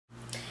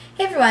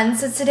Hey everyone,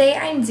 so today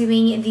I'm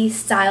doing the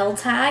style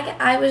tag.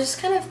 I was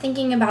just kind of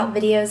thinking about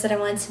videos that I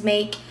wanted to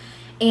make,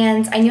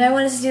 and I knew I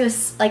wanted to do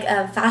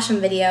a fashion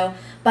video,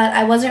 but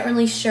I wasn't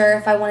really sure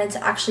if I wanted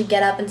to actually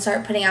get up and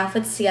start putting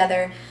outfits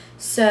together,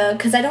 so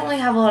because I don't really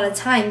have a lot of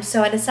time,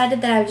 so I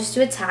decided that I would just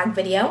do a tag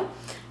video.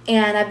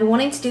 And I've been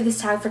wanting to do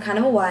this tag for kind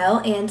of a while,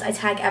 and I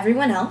tag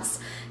everyone else.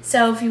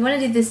 So if you want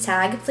to do this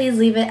tag, please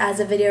leave it as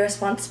a video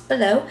response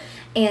below,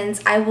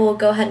 and I will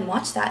go ahead and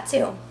watch that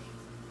too.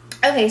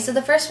 Okay, so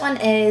the first one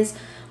is,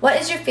 what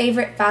is your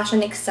favorite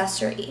fashion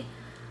accessory?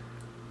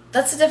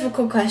 That's a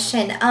difficult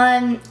question.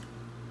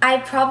 I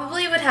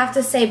probably would have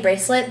to say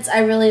bracelets. I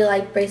really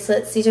like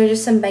bracelets. These are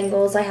just some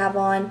bangles I have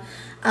on.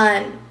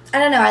 I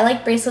don't know, I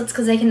like bracelets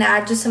because they can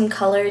add just some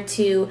color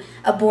to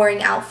a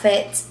boring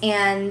outfit,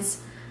 and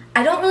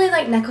I don't really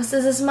like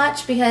necklaces as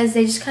much because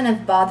they just kind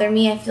of bother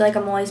me. I feel like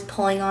I'm always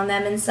pulling on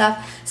them and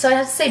stuff, so I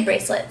have to say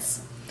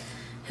bracelets.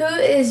 Who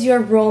is your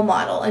role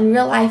model in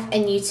real life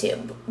and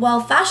YouTube?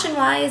 Well,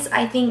 fashion-wise,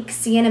 I think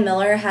Sienna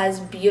Miller has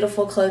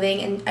beautiful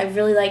clothing, and I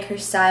really like her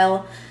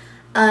style.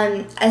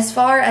 As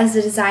far as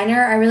the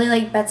designer, I really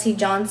like Betsy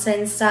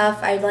Johnson's stuff.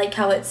 I like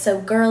how it's so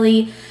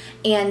girly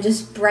and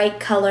just bright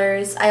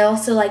colors. I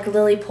also like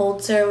Lily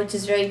Pulitzer, which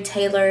is very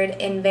tailored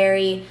and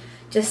very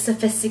just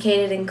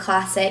sophisticated and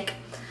classic.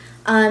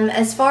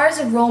 As far as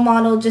a role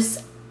model,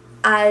 just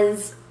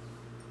as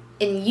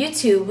in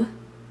YouTube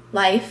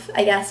life,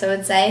 I guess I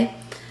would say,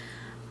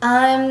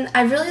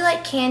 I really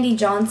like Candy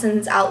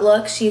Johnson's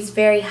outlook. She's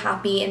very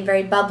happy and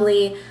very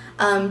bubbly.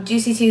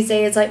 Juicy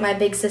Tuesday is like my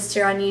big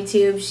sister on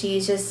YouTube.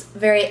 She's just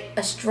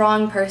a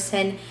strong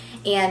person,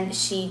 and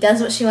she does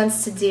what she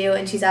wants to do,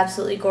 and she's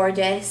absolutely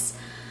gorgeous.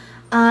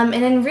 And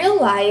in real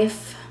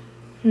life,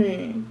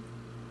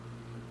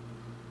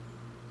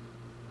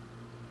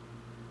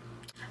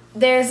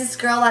 there's this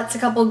girl that's a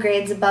couple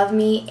grades above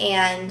me,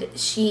 and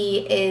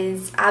she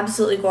is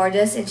absolutely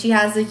gorgeous, and she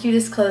has the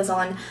cutest clothes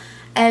on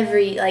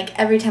every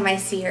time I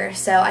see her.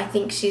 So I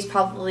think she's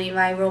probably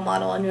my role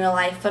model in real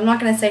life. I'm not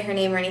going to say her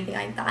name or anything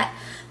like that,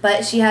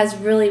 but she has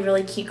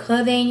really cute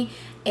clothing,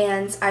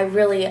 and I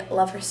really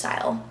love her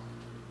style.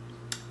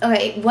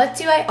 Okay, what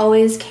do I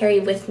always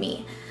carry with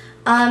me?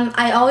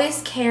 I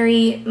always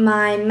carry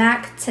my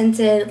MAC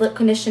tinted lip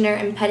conditioner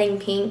in Petting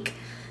Pink.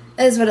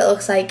 That is what it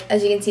looks like.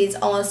 As you can see, it's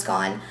almost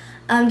gone.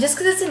 Just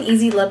because it's an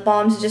easy lip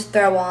balm to just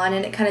throw on,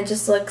 and it kind of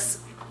just looks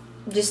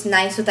just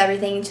nice with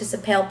everything. It's just a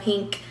pale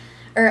pink,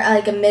 or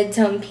like a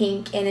mid-tone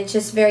pink, and it's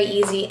just very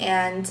easy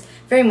and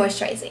very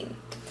moisturizing.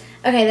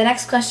 Okay, the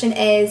next question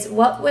is,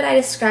 what would I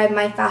describe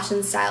my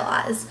fashion style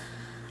as?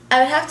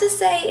 I would have to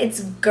say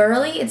it's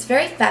girly, it's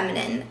very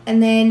feminine,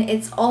 and then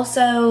it's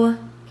also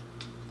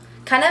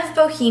kind of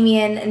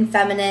bohemian and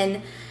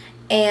feminine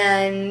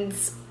and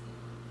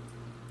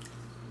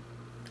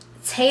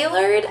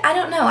tailored. I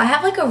don't know, I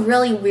have like a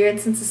really weird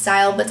sense of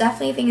style, but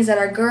definitely things that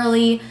are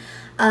girly.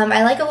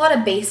 I like a lot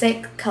of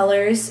basic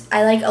colors.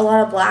 I like a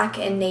lot of black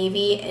and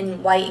navy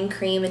and white and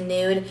cream and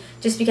nude,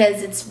 just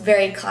because it's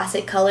very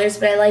classic colors,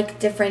 but I like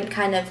different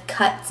kind of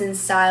cuts and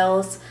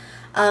styles.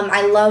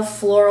 I love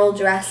floral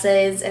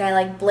dresses, and I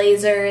like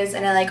blazers,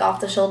 and I like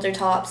off-the-shoulder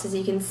tops, as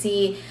you can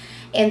see,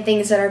 and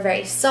things that are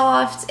very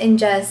soft and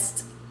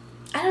just,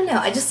 I don't know,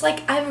 I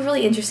have a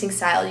really interesting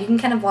style. You can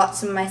kind of watch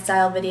some of my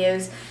style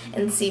videos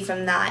and see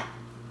from that.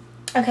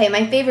 Okay,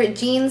 my favorite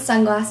jeans,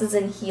 sunglasses,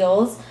 and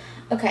heels.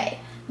 Okay,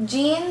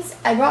 jeans,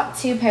 I brought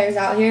two pairs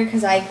out here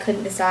because I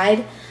couldn't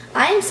decide.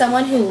 I am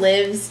someone who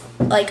lives,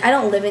 I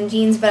don't live in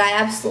jeans, but I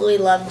absolutely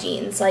love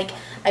jeans. I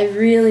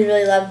really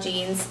love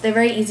jeans. They're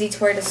very easy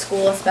to wear to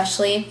school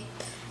especially.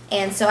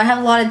 And so I have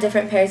a lot of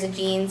different pairs of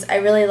jeans. I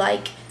really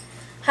like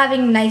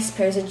having nice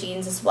pairs of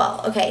jeans as well.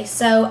 Okay,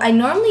 so I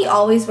normally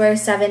always wear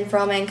 7 For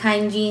All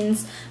Mankind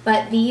jeans,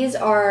 but these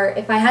are,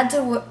 if I had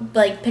to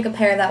pick a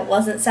pair that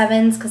wasn't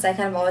 7s, because I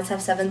kind of always have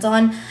 7s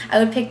on, I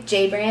would pick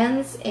J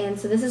brands. And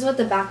so this is what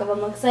the back of them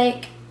looks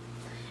like.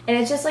 And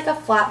it's just like a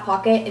flat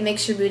pocket. It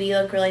makes your booty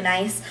look really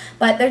nice.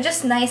 But they're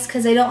just nice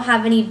because they don't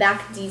have any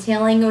back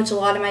detailing, which a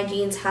lot of my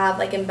jeans have,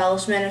 like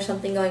embellishment or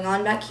something going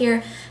on back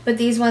here. But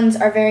these ones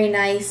are very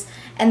nice,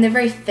 and they're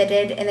very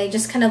fitted, and they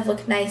just kind of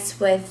look nice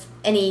with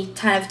any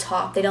kind of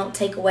top. They don't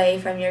take away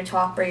from your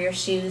top or your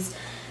shoes.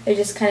 They're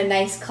just kind of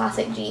nice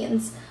classic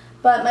jeans.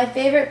 But my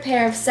favorite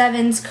pair of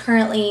 7s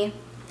currently,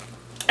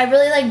 I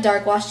really like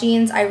dark wash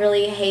jeans. I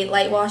really hate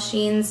light wash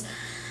jeans.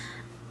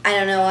 I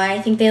don't know why.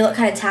 I think they look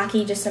kind of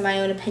tacky, just in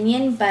my own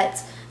opinion,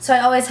 but so I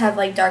always have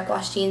dark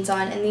wash jeans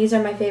on, and these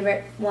are my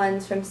favorite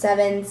ones from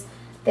 7s.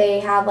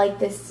 They have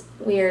this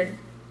weird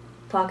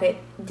pocket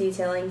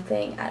detailing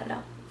thing. I don't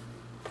know.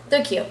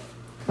 They're cute.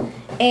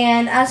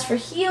 And as for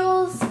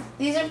heels,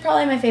 these are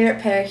probably my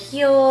favorite pair of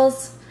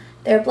heels.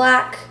 They're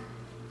black.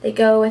 They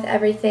go with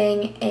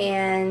everything,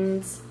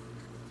 and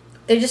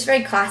they're just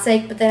very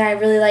classic, but then I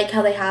really like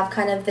how they have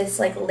kind of this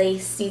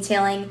lace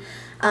detailing.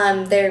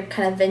 They're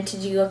kind of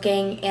vintagey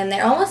looking, and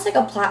they're almost like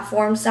a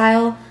platform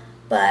style,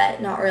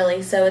 but not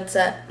really, so it's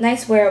a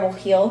nice wearable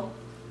heel.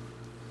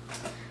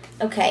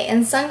 Okay,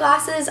 and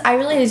sunglasses, I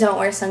really don't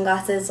wear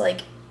sunglasses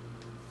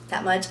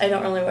that much. I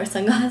don't really wear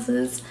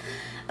sunglasses.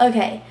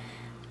 Okay.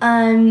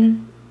 Who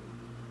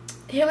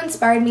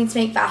inspired me to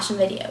make fashion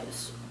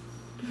videos?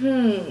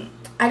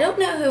 I don't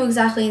know who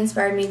exactly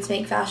inspired me to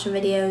make fashion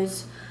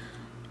videos.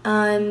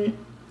 I'm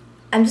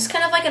just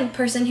kind of like a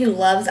person who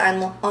loves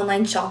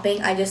online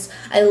shopping. I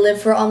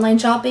live for online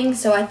shopping,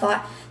 so I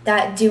thought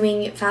that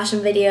doing fashion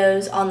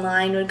videos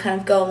online would kind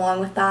of go along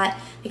with that,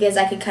 because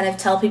I could kind of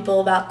tell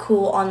people about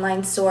cool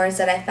online stores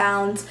that I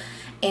found,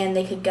 and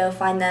they could go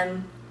find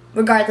them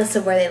regardless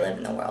of where they live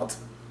in the world.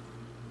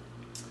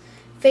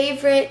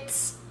 Favorite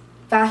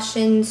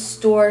fashion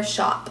store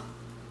shop?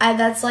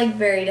 That's like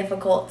very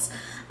difficult.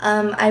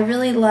 I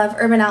really love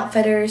Urban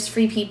Outfitters,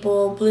 Free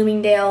People,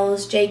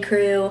 Bloomingdale's, J.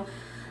 Crew.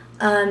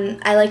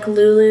 I like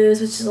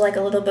Lulu's, which is like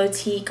a little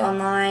boutique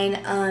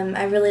online.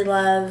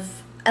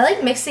 I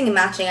like mixing and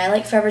matching. I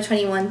like Forever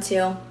 21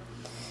 too.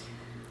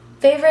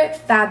 Favorite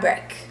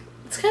fabric?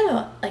 It's kind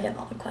of like an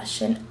odd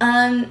question.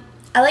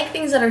 I like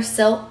things that are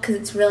silk because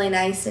it's really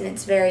nice and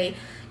it's very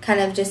kind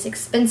of just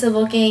expensive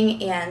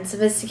looking and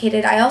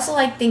sophisticated. I also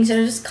like things that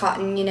are just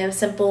cotton, you know,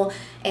 simple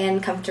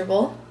and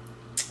comfortable.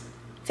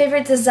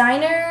 Favorite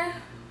designer?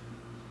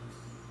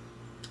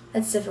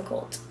 That's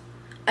difficult.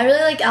 I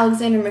really like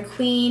Alexander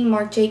McQueen.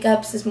 Marc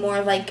Jacobs is more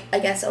of like, I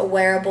guess, a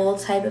wearable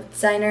type of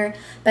designer.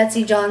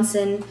 Betsy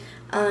Johnson.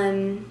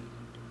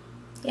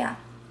 Yeah.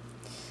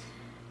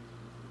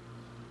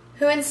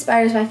 Who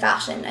inspires my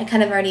fashion? I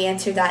kind of already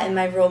answered that in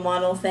my role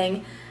model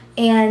thing.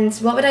 And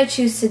what would I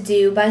choose to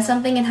do? Buy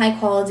something in high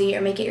quality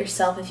or make it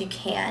yourself if you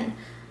can.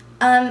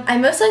 I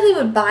most likely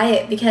would buy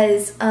it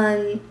because,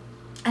 I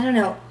don't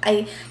know,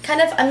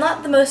 I'm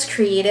not the most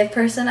creative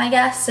person, I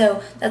guess,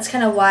 so that's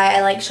kind of why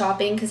I like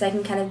shopping, because I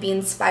can kind of be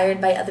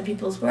inspired by other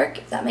people's work,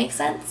 if that makes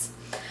sense.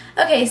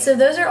 Okay, so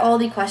those are all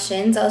the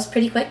questions. That was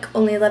pretty quick,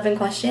 only 11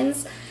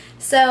 questions.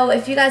 So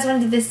if you guys want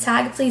to do this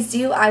tag, please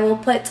do. I will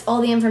put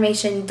all the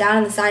information down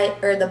on the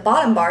side, or the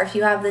bottom bar if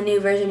you have the new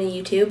version of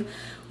YouTube,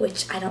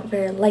 which I don't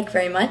like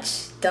very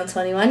much. Don't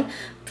tell anyone.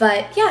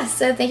 But yeah,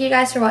 so thank you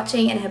guys for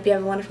watching, and I hope you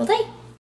have a wonderful day.